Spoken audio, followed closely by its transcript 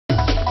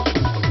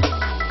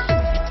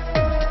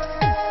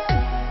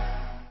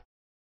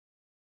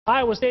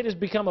Iowa State has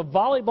become a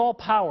volleyball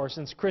power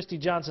since Christy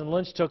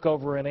Johnson-Lynch took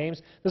over in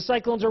Ames. The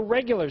Cyclones are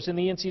regulars in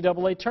the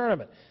NCAA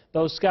Tournament,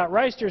 though Scott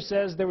Reister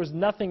says there was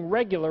nothing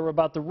regular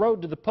about the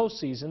road to the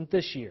postseason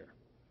this year.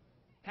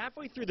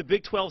 Halfway through the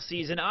Big 12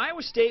 season,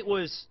 Iowa State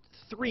was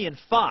 3-5,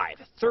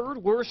 third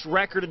worst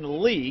record in the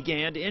league,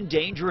 and in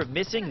danger of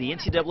missing the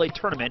NCAA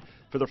Tournament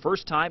for the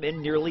first time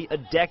in nearly a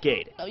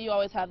decade. You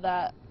always have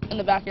that in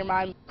the back of your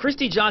mind.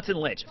 Christy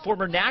Johnson-Lynch,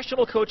 former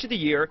National Coach of the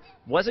Year,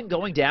 wasn't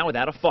going down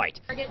without a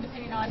fight.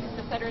 Depending on if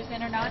the setter is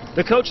in or not.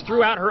 The coach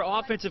threw out her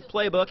offensive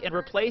playbook and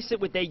replaced it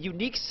with a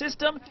unique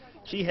system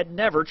she had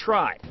never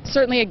tried.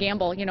 Certainly a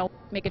gamble,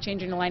 make a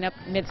change in the lineup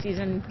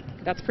mid-season.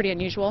 That's pretty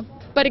unusual.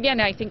 But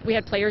again, I think we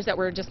had players that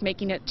were just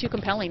making it too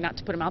compelling not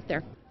to put them out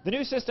there. The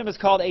new system is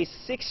called a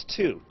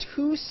 6-2,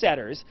 two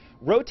setters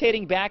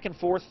rotating back and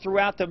forth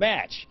throughout the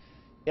match.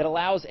 It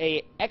allows an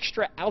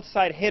extra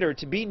outside hitter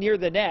to be near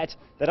the net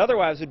that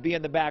otherwise would be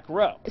in the back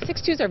row.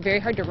 6-2s are very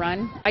hard to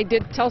run. I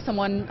did tell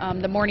someone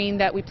the morning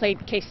that we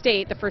played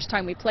K-State, the first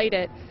time we played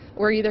it,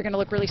 we're either going to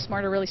look really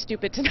smart or really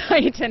stupid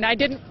tonight, and I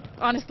didn't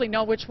honestly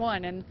know which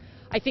one, and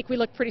I think we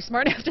looked pretty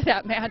smart after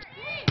that match.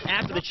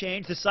 After the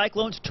change, the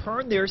Cyclones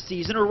turned their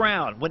season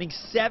around, winning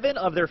 7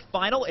 of their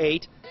final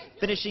 8,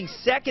 finishing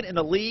second in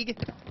the league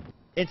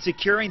and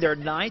securing their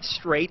 9th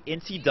straight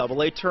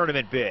NCAA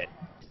tournament bid.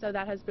 So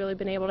that has really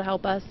been able to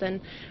help us, and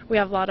we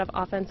have a lot of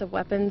offensive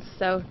weapons,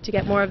 so to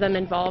get more of them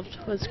involved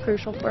was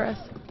crucial for us.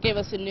 Gave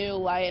us a new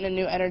light and a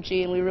new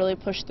energy, and we really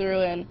pushed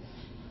through and,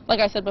 like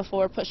I said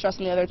before, put stress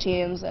on the other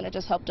teams, and it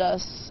just helped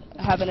us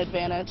have an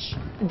advantage.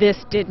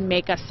 This did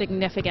make us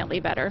significantly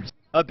better.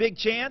 A big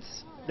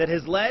chance that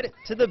has led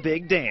to the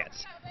big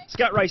dance.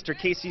 Scott Reister,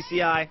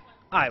 KCCI,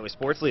 Iowa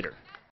Sports Leader.